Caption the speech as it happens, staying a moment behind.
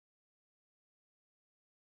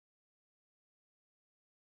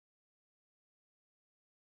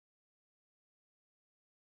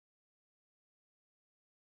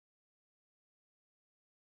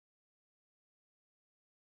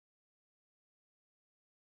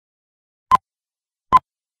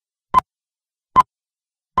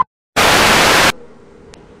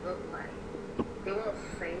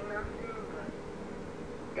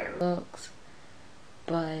looks,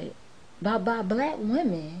 but by black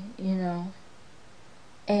women, you know.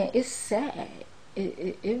 And it's sad.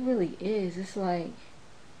 It really is. It's like,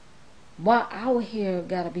 why our hair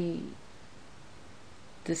gotta be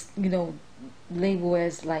this, you know, labeled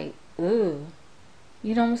as like, ugh.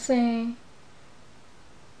 You know what I'm saying?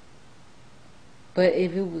 But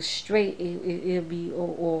if it was straight, it'd be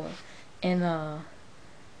or in a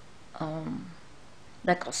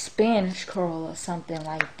like a Spanish curl or something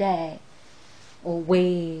like that, or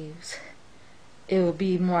waves, it would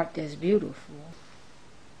be marked as beautiful.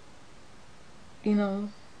 You know,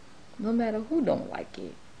 no matter who don't like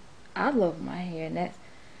it, I love my hair, and that's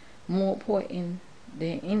more important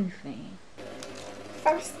than anything.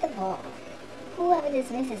 First of all, whoever this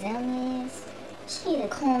Mrs. M is, she need to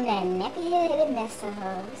comb that nappy headed mess of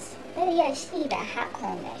hers. Better yet, she need to hot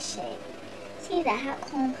comb that shit. She need to hot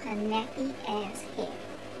comb her nappy ass hair.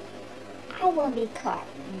 I won't be caught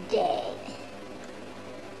dead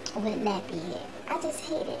with nappy hair. I just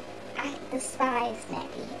hate it. I despise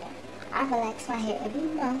nappy hair. I relax my hair every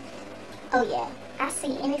month. Oh yeah, I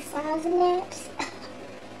see any flowers and naps.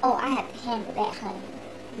 Oh, I have to handle that, honey.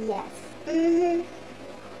 Yes.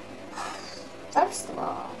 First of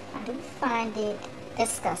all, I do find it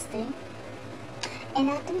disgusting. And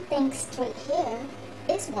I do think straight hair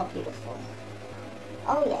is more beautiful.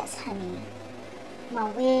 Oh yes, honey. My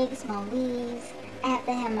wigs, my weaves, I have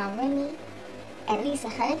to have my Remy at least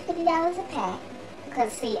 $150 a pack.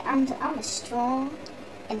 Because see, I'm a strong,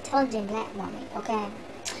 intelligent black woman, okay?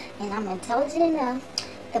 And I'm intelligent enough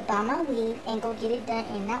to buy my weave and go get it done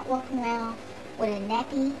and not walk around with a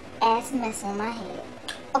nappy ass mess on my head.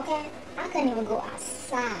 Okay? I couldn't even go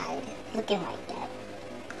outside looking like that.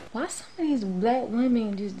 Why some of these black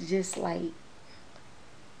women just like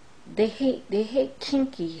they hate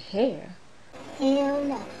kinky hair? Hell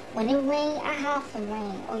no. When it rains, I hide from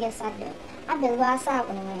rain. Oh yes, I do. I better go outside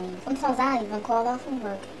when it rains. Sometimes I don't even call off from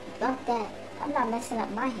work. Fuck that. I'm not messing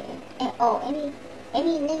up my hair. And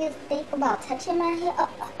any niggas think about touching my hair?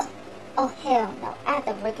 Oh hell no. I have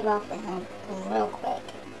to break it off with him real quick.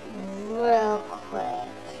 Real quick.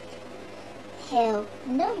 Hell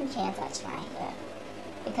no, you can't touch my hair.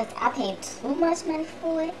 Because I paid too much money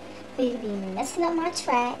for it for you to be messing up my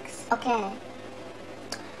tracks. Okay?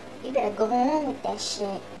 You better go on with that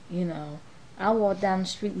shit. You know, I walk down the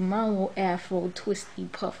street with my little afro, twisty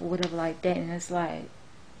puff or whatever like that, and it's like,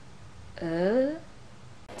 To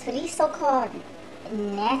these so-called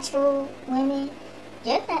natural women,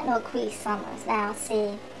 you're not no Cree Summers. Now,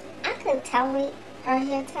 see, I could tolerate her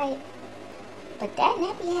hair type, but that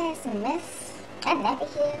nappy has a mess. That nappy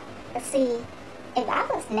hair. But see, if I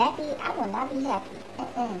was nappy, I would not be happy.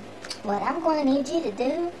 What I'm going to need you to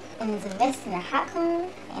do is invest in a hot comb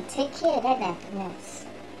and take care of that nappy mess.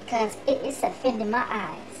 Because it's offending my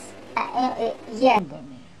eyes. Yeah.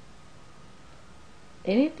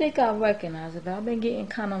 Anything I recognize, if I've been getting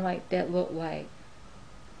kind of like that look like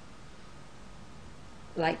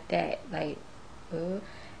that,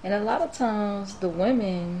 and a lot of times the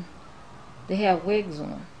women, they have wigs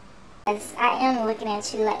on. As I am looking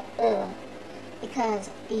at you like, because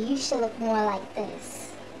you should look more like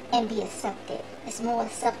this and be accepted. It's more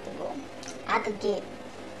acceptable. I could get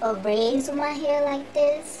a braids with my hair like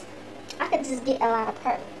this. I could just get a lot of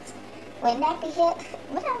perks. With nappy hair,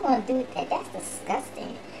 what am I going to do with that? That's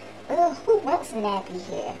disgusting. Ugh, who wants nappy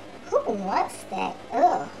hair? Who wants that?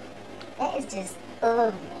 Ugh, that is just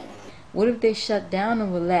ugly. What if they shut down the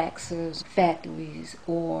relaxers factories,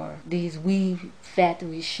 or these weave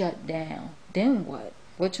factories shut down? Then what?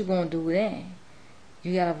 What you gonna do then?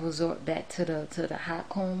 You gotta resort back to the hot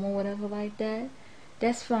comb or whatever like that.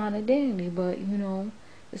 That's fine and dandy, but you know,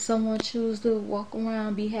 if someone choose to walk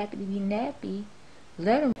around, be happy to be nappy,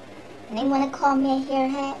 let them. And they want to call me a hair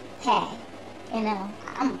hat? Hey, you know,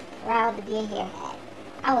 I'm proud to be a hair hat.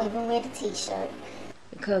 I will even wear the t-shirt.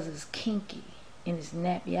 Because it's kinky and it's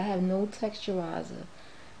nappy. I have no texturizer,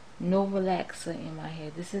 no relaxer in my hair.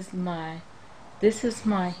 This is my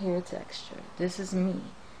hair texture. This is me.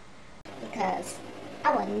 Because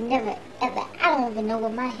I would never ever, I don't even know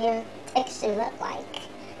what my hair texture look like.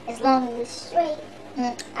 As long as it's straight,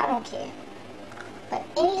 I don't care. But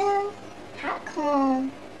anyhow, hot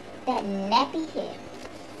comb that nappy hair.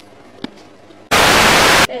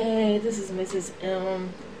 Hey, this is Mrs.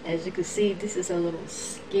 M. As you can see, this is a little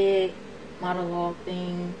skit monologue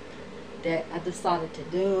thing that I decided to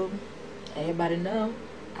do. Everybody know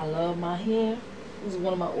I love my hair. This is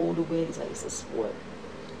one of my older wigs I used to sport.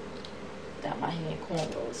 Got my hair in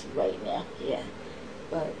cornrows right now, yeah.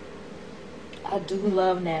 But I do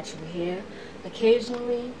love natural hair.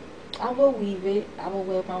 Occasionally, I will weave it. I will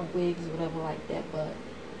wear my wigs, whatever like that. But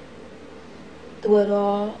through it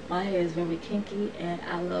all, my hair is very kinky, and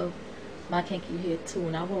I love my kinky hair too.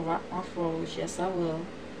 And I will rock my froze. Yes, I will.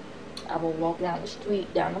 I will walk down the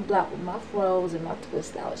street, down the block with my froze and my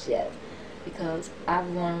twist outs, yes, because I've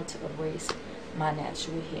learned to embrace my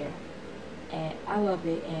natural hair, and I love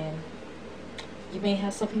it. And you may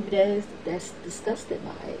have some people that's disgusted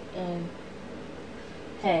by it, and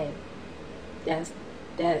hey, that's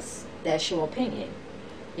your opinion,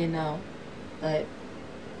 you know. But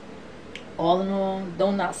all in all,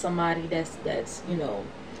 don't knock somebody that's you know,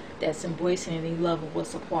 that's embracing any love of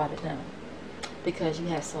what's a part of them, because you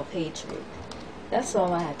have self-hatred. That's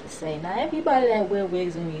all I have to say. Now, everybody that wear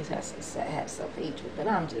wigs and weaves has to have self-hatred, but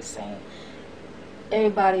I'm just saying,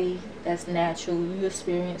 everybody that's natural, you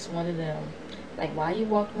experience one of them. Like, why you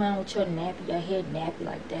walk around with your nappy, your hair nappy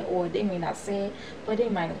like that? Or they may not say it, but they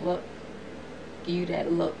might give you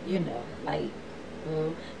that look, you know, like,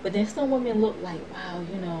 but then some women look like, wow,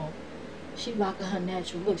 you know, she rocking her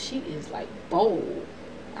natural look. She is like bold.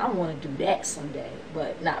 I want to do that someday,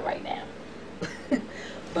 but not right now.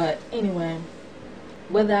 But anyway,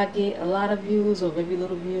 whether I get a lot of views or very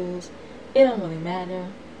little views, it don't really matter.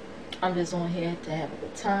 I'm just on here to have a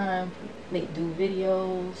good time, do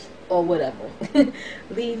videos or whatever.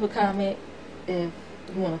 Leave a comment if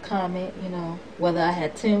you want to comment, you know, whether I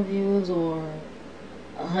had 10 views or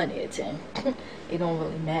 110. It don't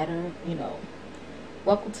really matter, you know.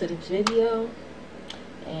 Welcome to this video,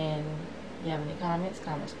 and if you have any comments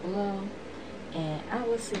below, and I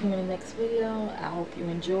will see you in the next video. I hope you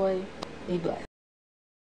enjoy. Be blessed.